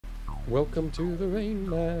Welcome to the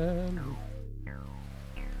Rainman.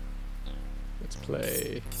 Let's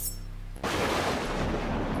play.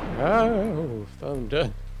 Oh,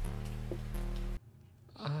 thunder.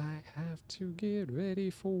 I have to get ready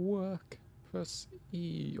for work. Press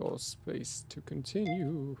E or space to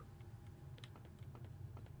continue.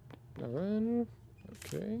 Run.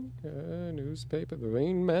 Okay. Newspaper. The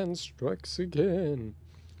Rainman strikes again.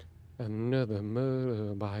 Another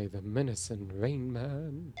murder by the menacing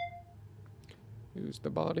Rainman. News: the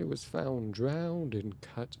body was found drowned and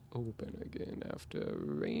cut open again after a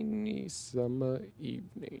rainy summer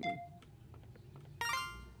evening.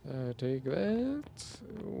 Take that.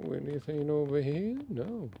 Anything over here?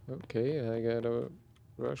 No. Okay, I gotta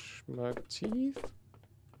brush my teeth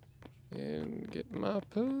and get my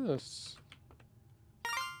purse.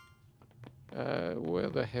 Where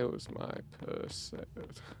the hell is my purse at?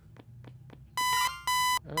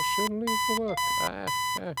 I shouldn't leave for work.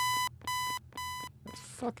 That's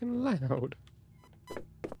fucking loud.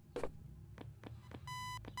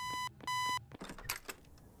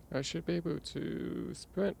 I should be able to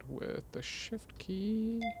sprint with the shift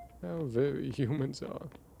key. How very humans are.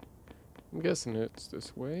 I'm guessing it's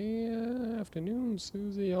this way. Afternoon,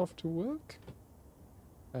 Susie off to work.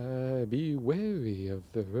 Be wary of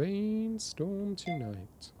the rainstorm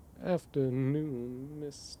tonight. Afternoon,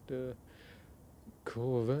 Mr.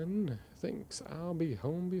 Corvin thinks I'll be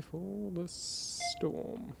home before the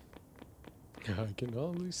storm. I can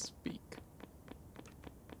hardly speak.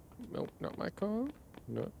 Nope, not my car.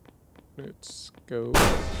 No. Let's go.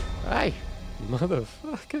 Hey!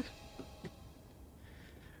 Motherfucker!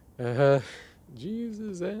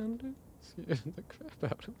 Jesus, Anders. Scared the crap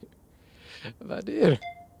out of me. I did.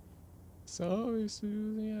 Sorry,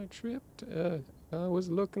 Susie, I tripped. I was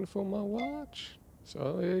looking for my watch.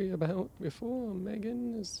 Sorry about before,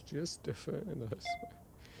 Megan. It's just different, I swear.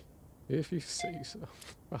 If you say so.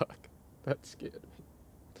 Fuck, that scared me.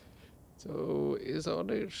 So, is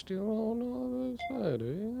Otter still on our side?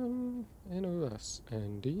 I'm in a rush,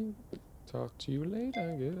 Andy. Talk to you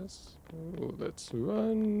later, I guess. Oh, let's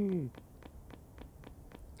run.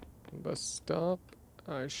 Bus stop.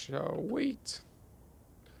 I shall wait.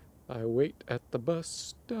 I wait at the bus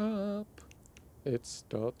stop. It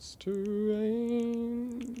starts to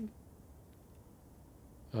rain.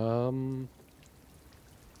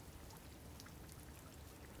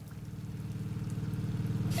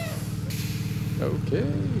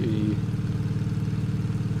 Okay.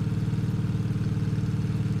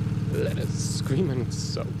 Let us scream and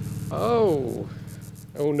so. Oh.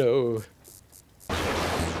 Oh no.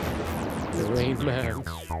 The Rainman.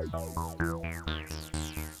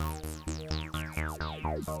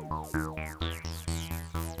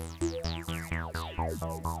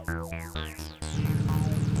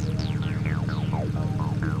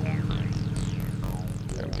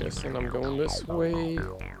 I'm guessing I'm going this way.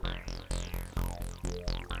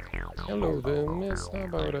 Hello there, miss. How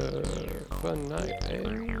about a fun night? Hey,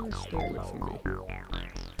 stay away from me.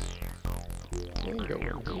 Ain't going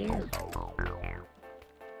here.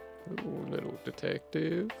 Oh, little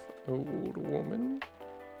detective. Old woman.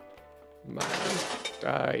 Man.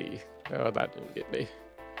 Die. Oh, that didn't get me.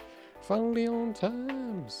 Finally on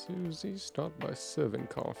time. Susie stopped by serving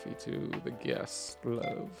coffee to the guest,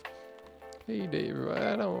 love. Hey, Dave,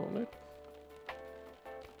 right on it.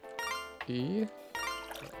 E.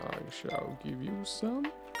 I shall give you some.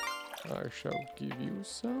 I shall give you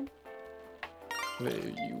some. There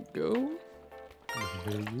you go.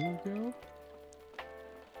 There you go.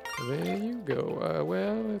 There you go.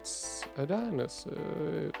 Well, it's a dinosaur.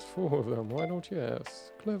 It's 4 of them. Why don't you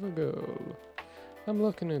ask? Clever girl. I'm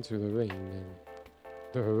looking into the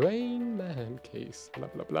Rainman case. Blah,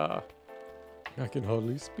 blah, blah. I can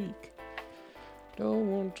hardly speak.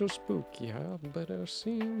 Don't want to spook ya, but it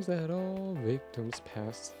seems that all victims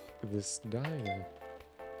pass this diner.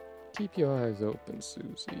 Keep your eyes open,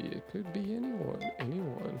 Susie. It could be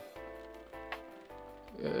anyone.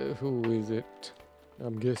 Who is it?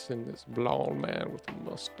 I'm guessing this blonde man with a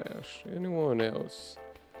mustache. Anyone else?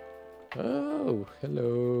 Oh,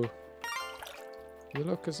 hello. You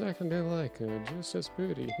look exactly like her, just as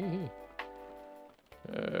pretty.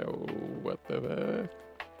 Oh, what the heck?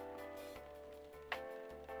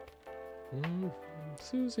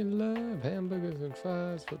 Susie love hamburgers and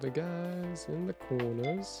fries for the guys in the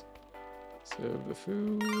corners. Serve the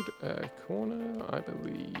food. Corner, I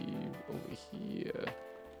believe, over here.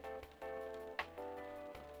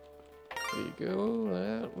 There you go.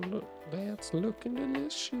 That's looking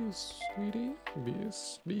delicious, sweetie.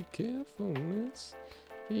 Be careful, miss.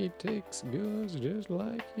 He takes girls just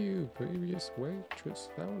like you. Previous waitress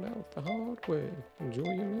found out the hard way. Enjoy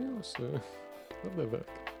your meal. sir. What the fuck?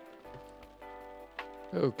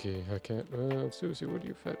 Okay, I can't. Susie, would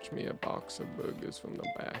you fetch me a box of burgers from the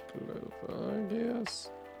back loaf? I guess.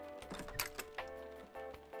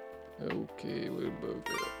 Okay, little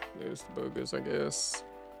burger. There's the burgers, I guess.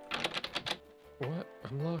 What?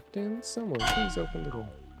 I'm locked in? Someone, please open the door.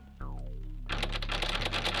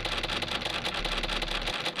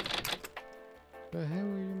 The hell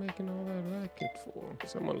are you making all that racket for?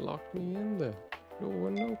 Someone locked me in there. Door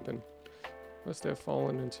wouldn't open. Must have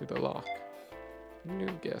fallen into the lock.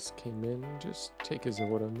 New guest came in. Just take his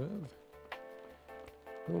order, love.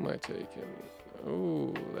 Who am I taking?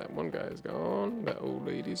 Oh, that one guy's gone. That old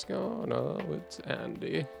lady's gone. Oh, it's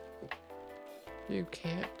Andy. You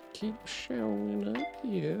can't keep showing up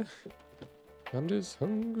here. I'm just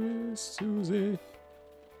hungry, Susie.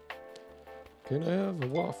 Can I have a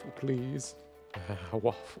waffle, please? A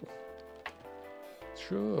waffle.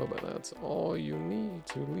 Sure, but that's all you need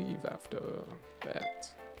to leave after that.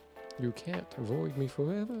 You can't avoid me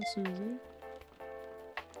forever, Susie.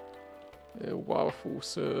 A waffle,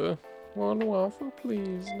 sir. One waffle,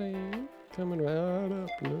 please, lady. Coming right up,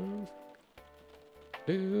 love.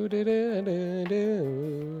 Do do do do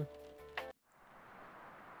do.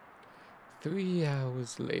 3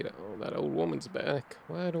 hours later, oh, that old woman's back.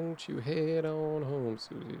 Why don't you head on home,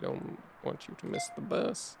 Susie? Don't want you to miss the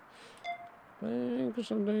bus. Thanks,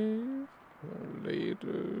 Dave.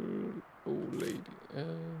 Later, old lady.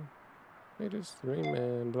 Latest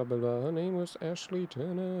Rainman, blah blah blah. Her name was Ashley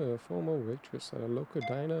Turner, a former waitress at a local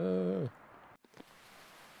diner.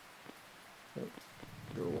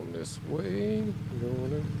 Going this way.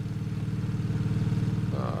 Going.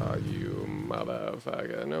 Ah, you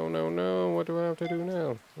motherfucker. No, no, no. What do I have to do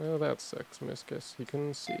now? Well, that sucks, miss. Guess he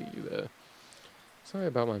couldn't see you there. Sorry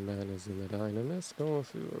about my manners in the diner, miss. Going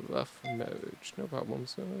through a rough marriage. No problem,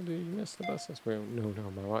 sir. Do you miss the bus? Well, no,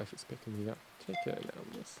 my wife is picking me up. Take care now,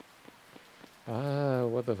 miss. Ah,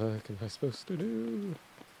 what the fuck am I supposed to do?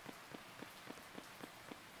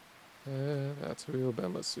 That's a real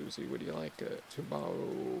bummer, Susie. Would you like to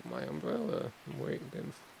borrow my umbrella? I'm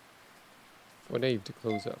waiting for Dave to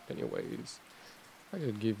close up anyways. I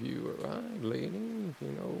could give you a ride, lady, if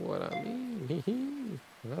you know what I mean.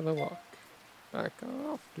 Another walk. Back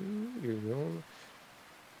off, dude. You're going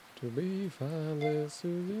to be fine there,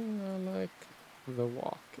 Susie. I like the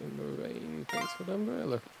walk in the rain. Thanks for the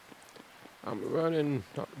umbrella. I'm running,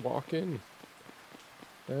 not walking.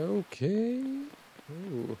 Okay.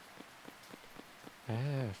 Ooh.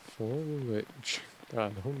 Foliage. I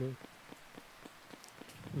don't know.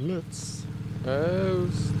 Let's.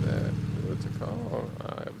 How's that? What's a car?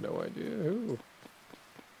 I have no idea who.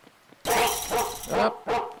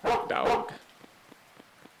 Up, dog.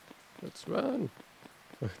 Let's run.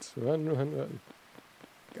 Let's run.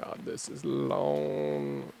 God, this is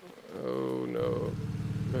long. Oh no.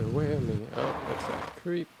 Beware me. Oh, that's that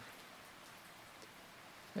creep.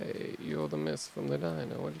 Hey, you're the miss from the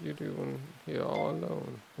diner. What are you doing here all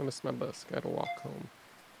alone? I missed my bus. Gotta walk home.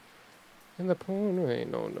 In the pouring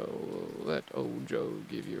rain. Oh no. Let old Joe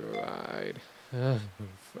give you a ride. Oh,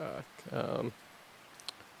 fuck.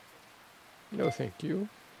 No thank you.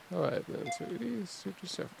 Alright then, sweetie. Suit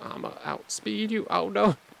yourself. I'ma outspeed you. Oh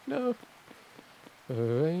no. No. The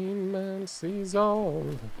Rainman sees all.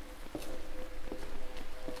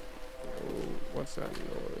 Oh, what's that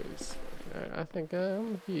noise? I think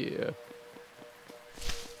I'm here.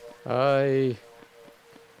 Hi.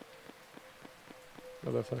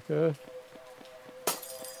 Motherfucker.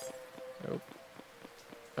 Nope.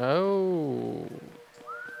 Oh.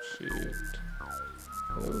 Shit.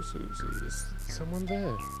 Hello, Susie. Is someone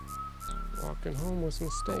there? Walking home was a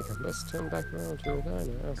mistake. I must turn back around to the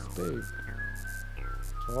diner. Ask Dave.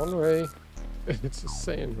 Wrong way. It's just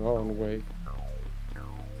saying wrong way.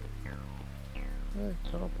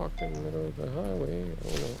 Car parked in the middle of the highway.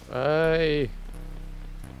 Oh no. Aye.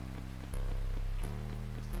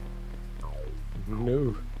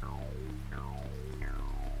 No.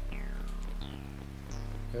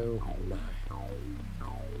 Oh my.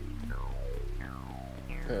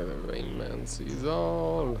 The Rainman sees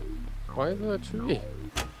all. Why is there a tree?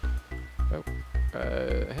 Oh.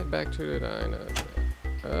 Head back to the diner.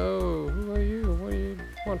 Oh, who are you? What do you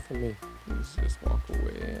want from me? Please just walk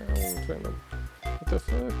away. I won't turn them. What the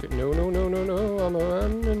fuck? No, I'm a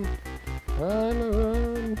running. I'm a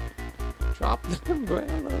run. Drop the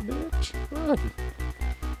umbrella, bitch. Run.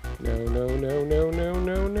 No.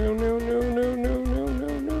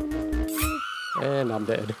 And I'm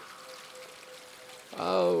dead.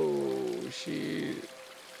 Oh, shit.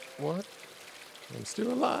 What? I'm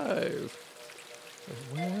still alive.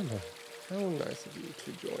 Where am I? How nice of you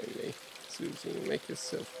to join me. Susie, make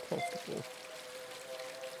yourself comfortable.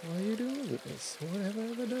 Why are you doing this? What have I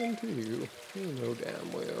ever done to you? You know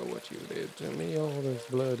damn well what you did to me. All this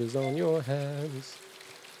blood is on your hands.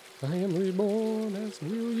 I am reborn, as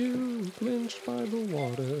will you, cleansed by the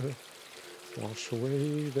water. Wash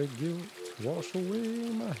away the guilt, wash away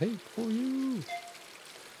my hate for you.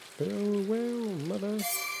 Farewell, mother.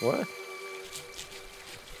 What?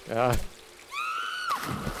 Ah.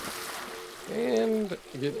 And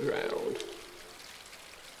get drowned.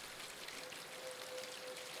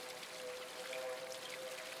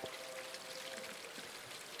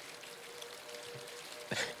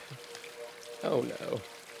 Oh no.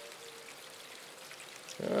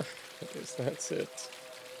 I guess that's it.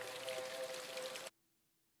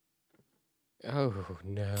 Oh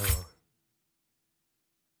no.